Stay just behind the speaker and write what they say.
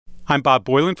I'm Bob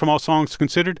Boylan from All Songs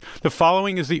Considered. The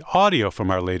following is the audio from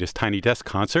our latest Tiny Desk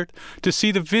concert. To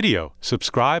see the video,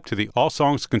 subscribe to the All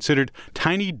Songs Considered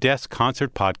Tiny Desk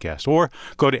Concert podcast or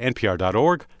go to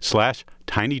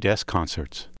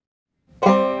npr.org/tinydeskconcerts.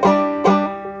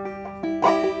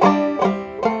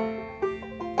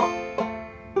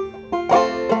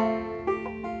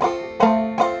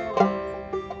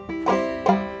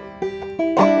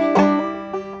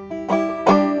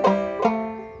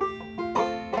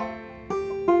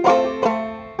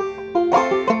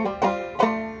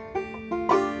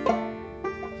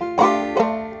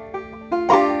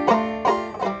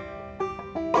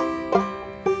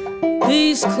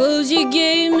 These clothes you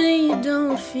gave me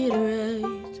don't fit right.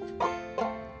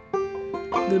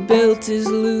 The belt is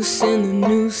loose and the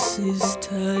noose is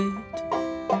tight.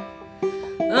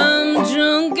 I'm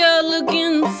drunk out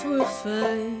looking for a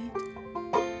fight.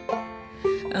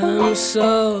 I'm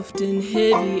soft and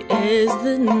heavy as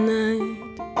the night.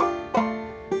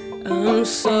 I'm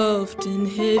soft and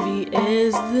heavy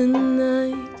as the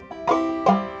night.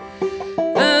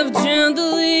 I've drowned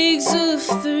the legs of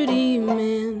 30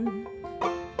 men.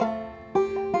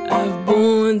 I've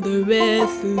borne the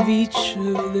wrath of each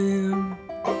of them.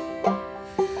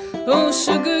 Oh,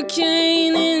 sugar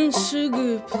cane and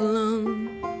sugar plum,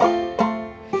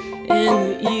 and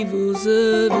the evils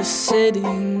of a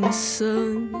setting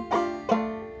sun.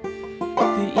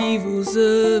 The evils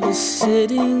of a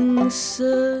setting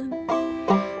sun.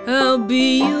 I'll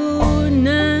be your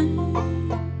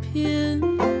 9-pin,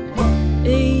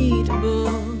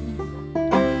 8-ball,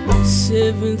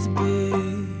 7th bay,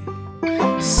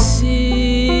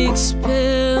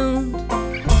 6-pound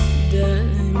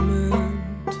diamond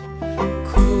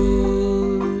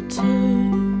quarter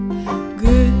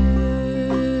girl.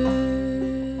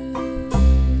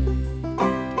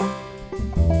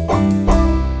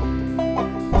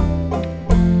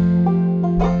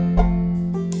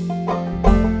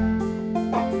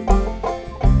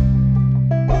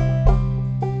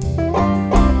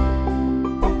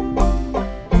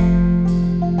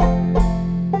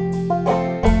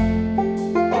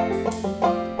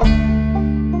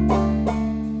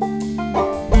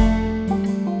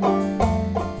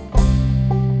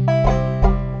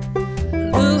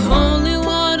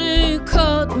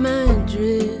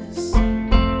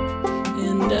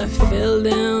 Fell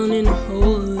down in a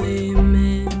holy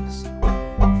mess.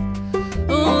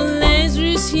 Oh,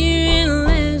 Lazarus here and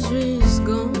Lazarus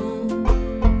gone.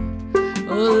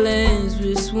 Oh,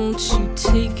 Lazarus, won't you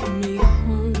take me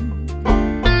home?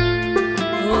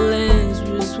 Oh,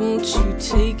 Lazarus, won't you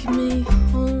take me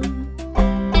home?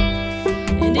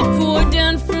 And it poured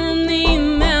down from the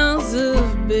mouths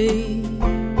of babes,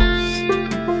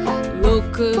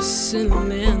 locusts in a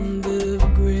land of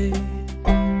graves.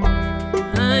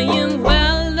 I am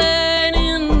wild-eyed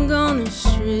and gone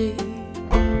astray.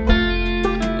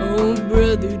 Oh,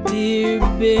 brother dear,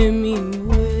 bear me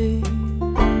away.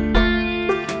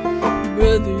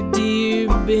 Brother dear,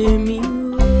 bear me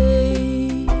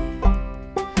away.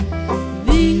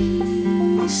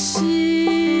 This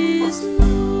is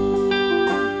no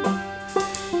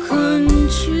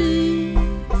country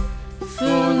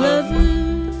for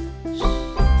lovers.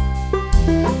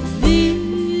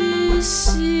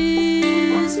 This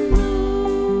is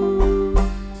no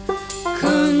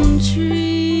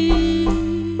country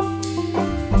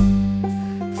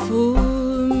for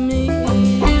me.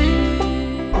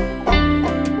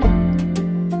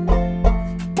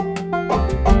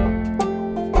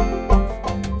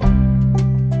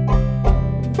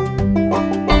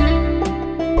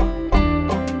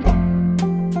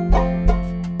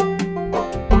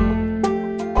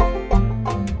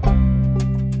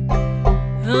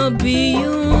 I'll be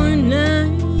your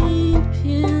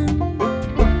 9-pin,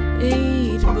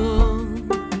 8-ball,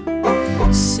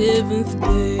 7th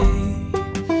bay,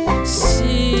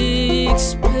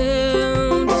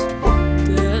 6-pound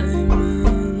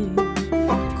diamond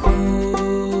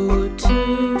quarter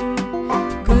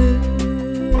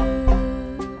girl.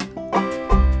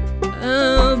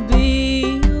 I'll be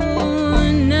your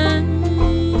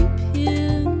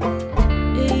 9-pin,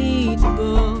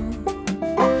 8-ball,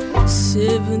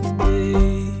 7th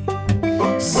bay,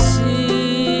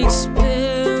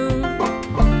 6-pound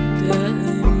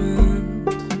diamond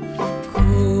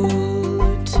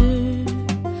quarter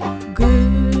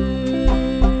girl.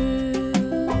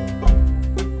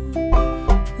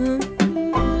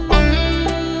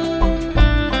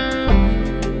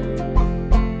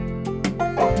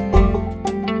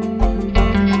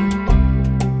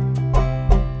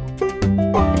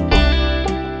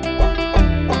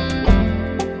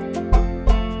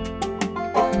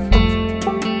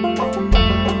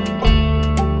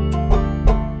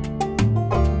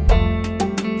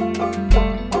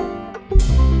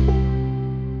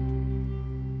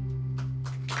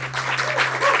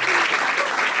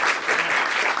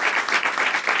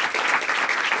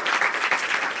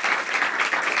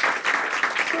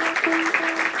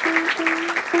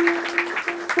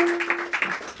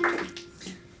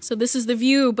 So this is the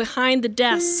view behind the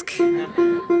desk.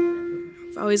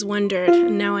 I've always wondered,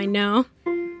 and now I know.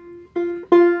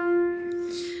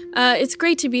 It's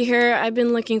great to be here. I've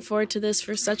been looking forward to this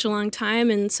for such a long time,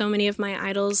 and so many of my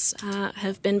idols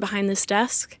have been behind this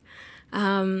desk.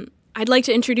 I'd like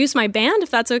to introduce my band, if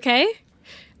that's okay.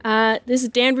 This is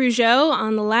Dan Rougeau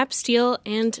on the lap steel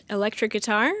and electric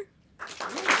guitar.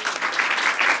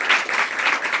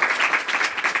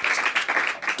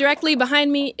 Directly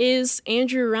behind me is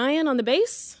Andrew Ryan on the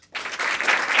bass.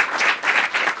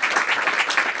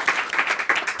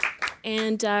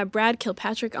 And Brad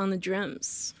Kilpatrick on the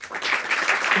drums.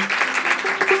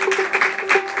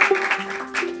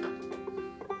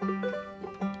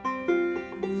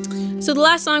 So the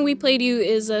last song we played you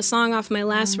is a song off my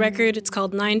last record. It's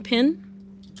called 9 Pin.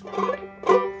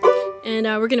 And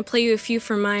we're going to play you a few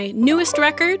from my newest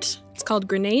record. It's called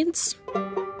Grenades.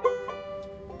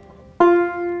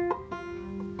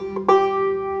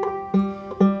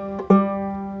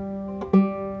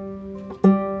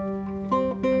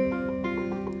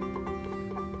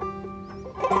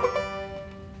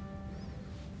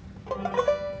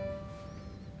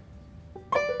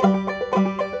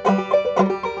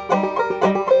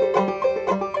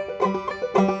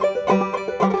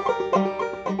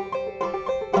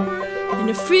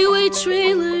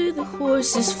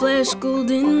 Horses flash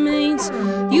golden manes.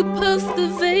 You puff the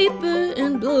vapor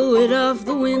and blow it off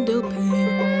the window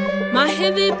pane. My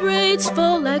heavy braids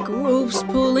fall like ropes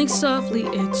pulling softly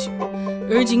at you,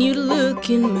 urging you to look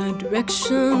in my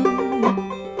direction.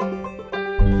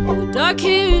 The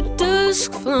dark-haired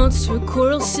dusk flaunts her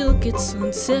coral silk at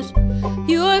sunset.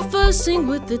 You are fussing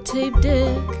with the tape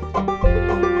deck.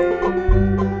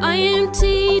 I am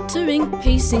teetering,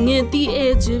 pacing at the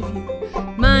edge of you,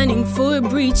 mining for a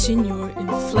breach in your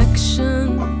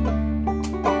inflection.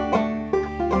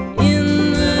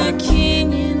 In the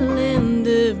canyon land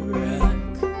of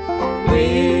rock,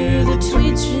 where the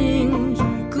twitching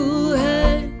jungle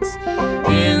hides,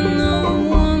 and the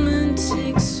woman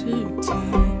takes her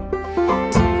time,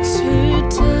 takes her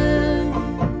time.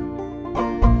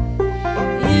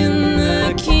 In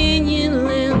the canyon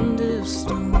land of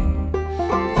stone,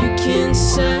 you can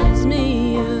size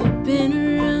me up and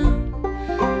around.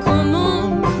 Come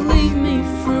on, cleave me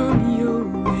from your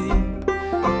rape,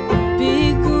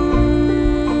 big gun.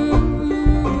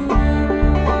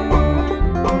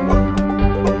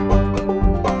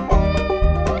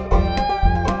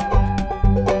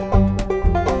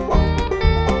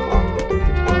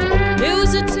 There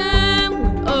was a time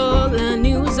when all I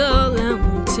knew was all I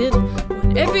wanted,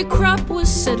 when every crop was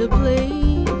set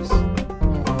ablaze.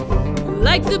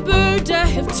 Like the bird, I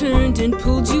have turned and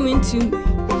pulled you into me,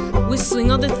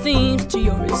 whistling all the themes to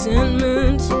your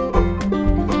resentment.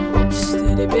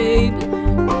 Steady, baby,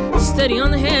 steady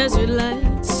on the hazard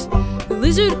lights. The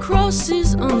lizard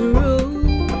crosses on the road.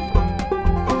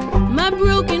 My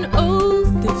broken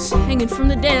oath is hanging from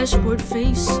the dashboard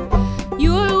face.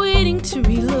 You are waiting to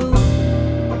reload.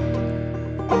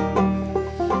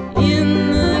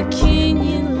 In the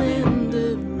canyon land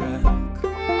of rock,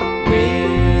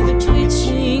 where the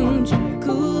twitching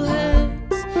jackal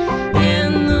hides,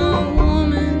 and the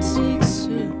woman takes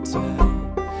her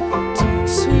time,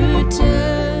 takes her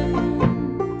time.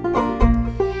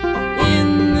 In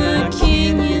the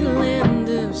canyon land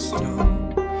of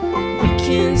stone, you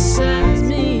can size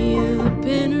me up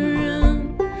and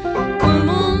around. Come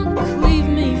on, cleave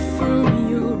me from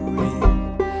your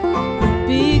rape,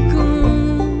 big gun.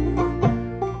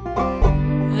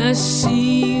 I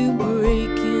see you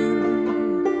breaking,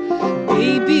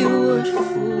 baby, what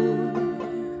for?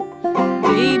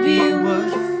 Baby,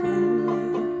 what for?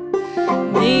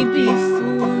 Maybe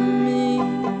for me.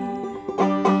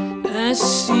 I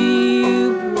see you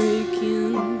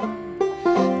breaking,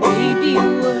 baby,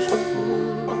 what for?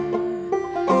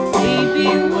 Baby,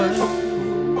 what for?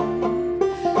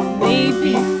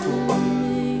 Maybe for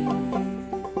me.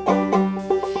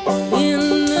 In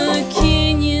the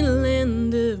canyon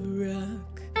land of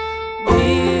rock,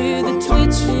 where the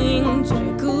twitching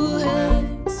jackal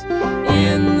hides,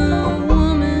 and the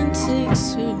woman takes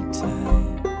her time,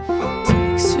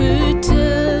 takes her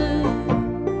time.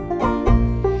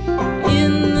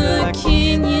 In the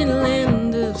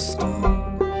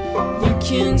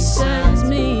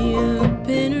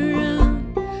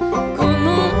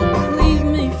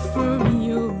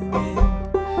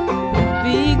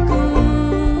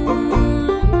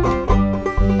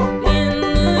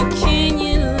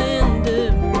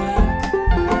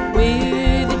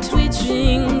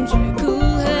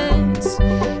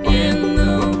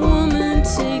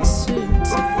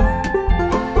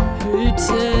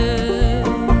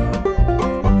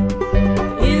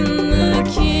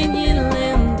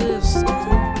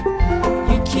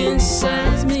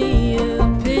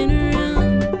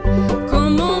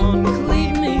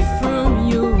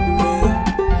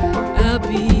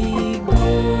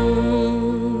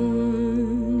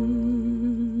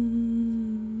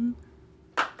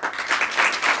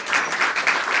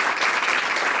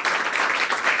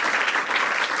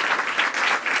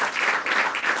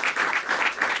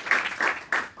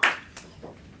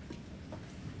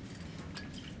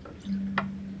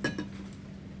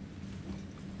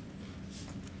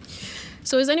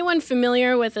So is anyone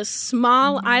familiar with a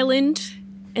small island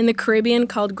in the Caribbean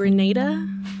called Grenada?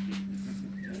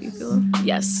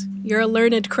 Yes, you're a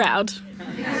learned crowd.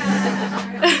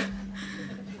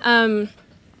 I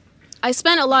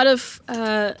spent a lot of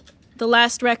the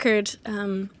last record,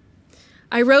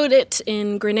 I wrote it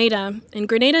in Grenada, and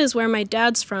Grenada is where my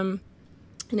dad's from,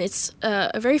 and it's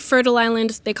a very fertile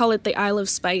island. They call it the Isle of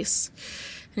Spice,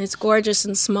 and it's gorgeous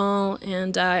and small,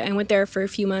 and I went there for a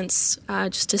few months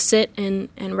just to sit and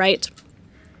write.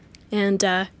 And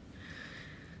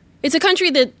it's a country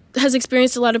that has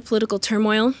experienced a lot of political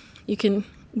turmoil. You can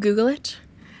Google it.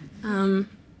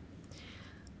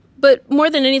 But more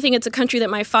than anything, it's a country that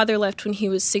my father left when he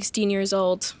was 16 years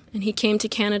old, and he came to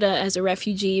Canada as a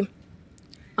refugee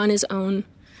on his own.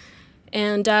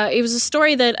 And it was a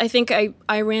story that I think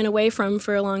I ran away from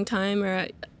for a long time, or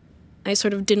I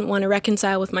sort of didn't want to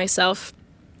reconcile with myself,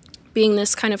 being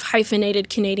this kind of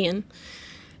hyphenated Canadian.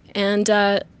 And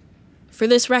for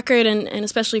this record, and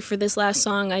especially for this last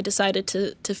song, I decided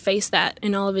to face that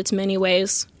in all of its many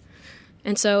ways.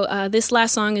 And so this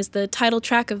last song is the title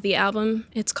track of the album.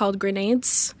 It's called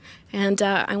Grenades. And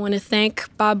I want to thank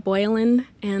Bob Boylan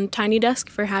and Tiny Desk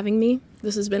for having me.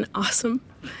 This has been awesome.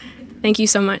 Thank you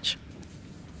so much.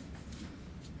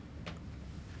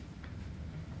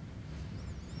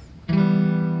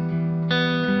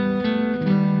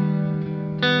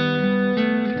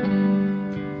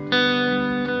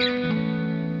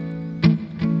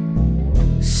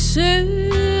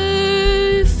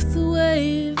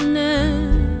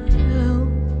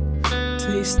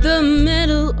 The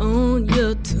metal on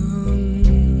your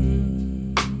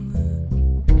tongue.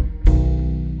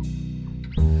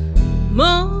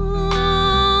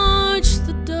 March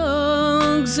the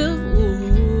dogs of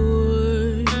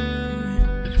war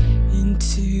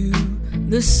into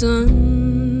the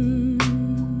sun.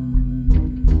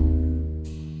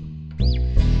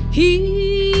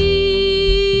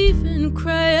 Heave and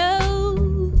cry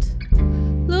out,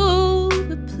 blow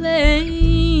the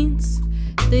plains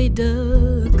they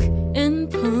duck and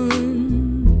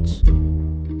punch.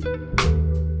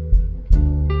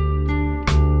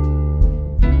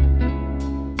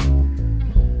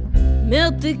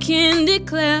 Melt the candy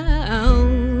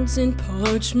clouds in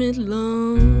parchment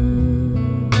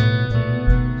lawns.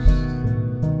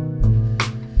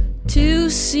 2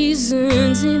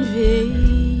 seasons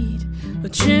invade, a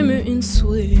tremor and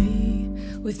sway,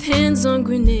 with hands on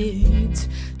grenades,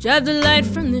 drive the light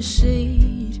from the shade.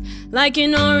 Like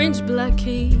an orange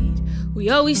blockade, we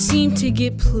always seem to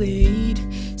get played.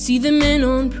 See the men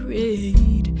on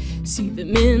parade, see the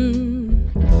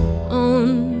men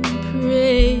on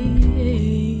parade.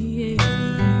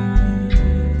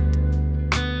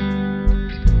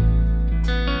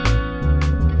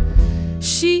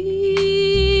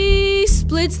 She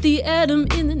splits the atom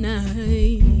in the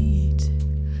night.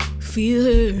 Feel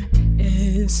her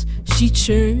as she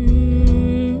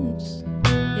churns,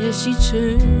 as she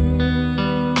churns.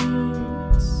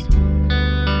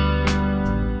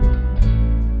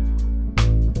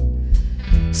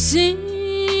 Sing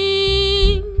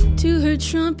to her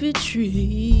trumpet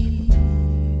trees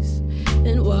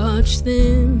and watch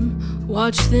them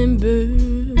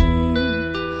burn,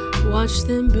 watch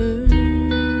them burn.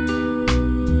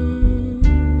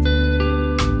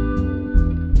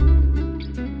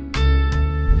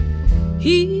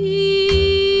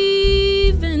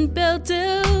 Heave and belt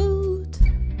out,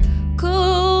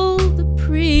 call the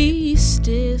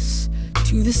priestess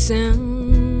to the sound.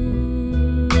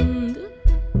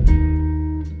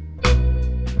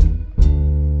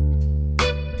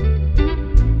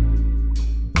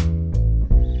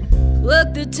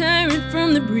 Pluck the tyrant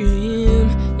from the brim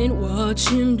and watch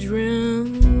him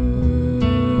drown.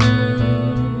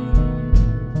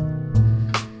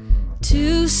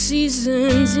 2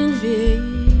 seasons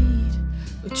invade,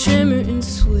 a tremor and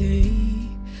sway,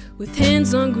 with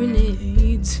hands on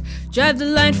grenades, drive the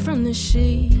light from the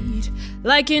shade.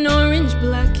 Like an orange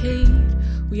blockade,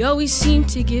 we always seem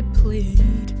to get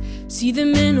played. See the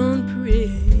men on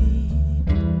parade.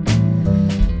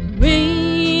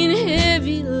 Rain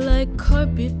heavy like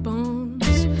carpet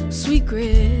bombs,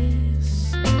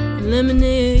 sweetgrass,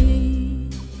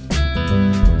 lemonade.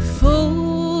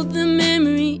 Fold the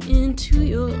memory into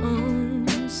your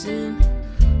arms and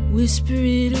whisper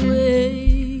it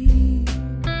away.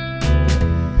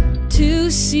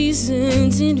 2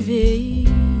 seasons invade,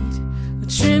 a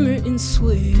tremor and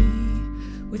sway,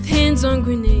 with hands on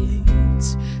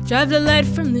grenades, drive the light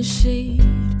from the shade.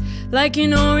 Like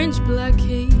an orange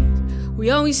blockade,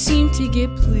 we always seem to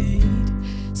get played.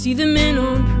 See the men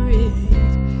on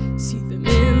parade, see the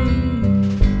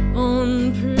men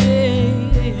on parade.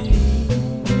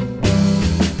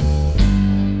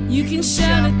 can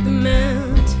shout at the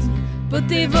mountain, but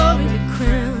they've already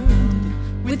crowned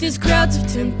him with his crowds of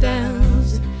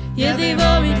 10,000. Yeah, they've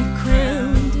already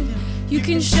crowned him. You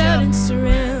can shout and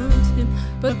surround him,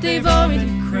 but they've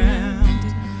already crowned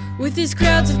him with his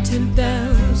crowds of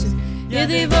 10,000. Yeah,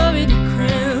 they've already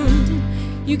crowned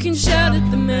him. You can shout at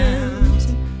the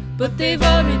mountain, but they've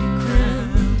already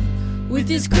crowned him with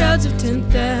his crowds of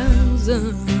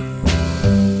 10,000.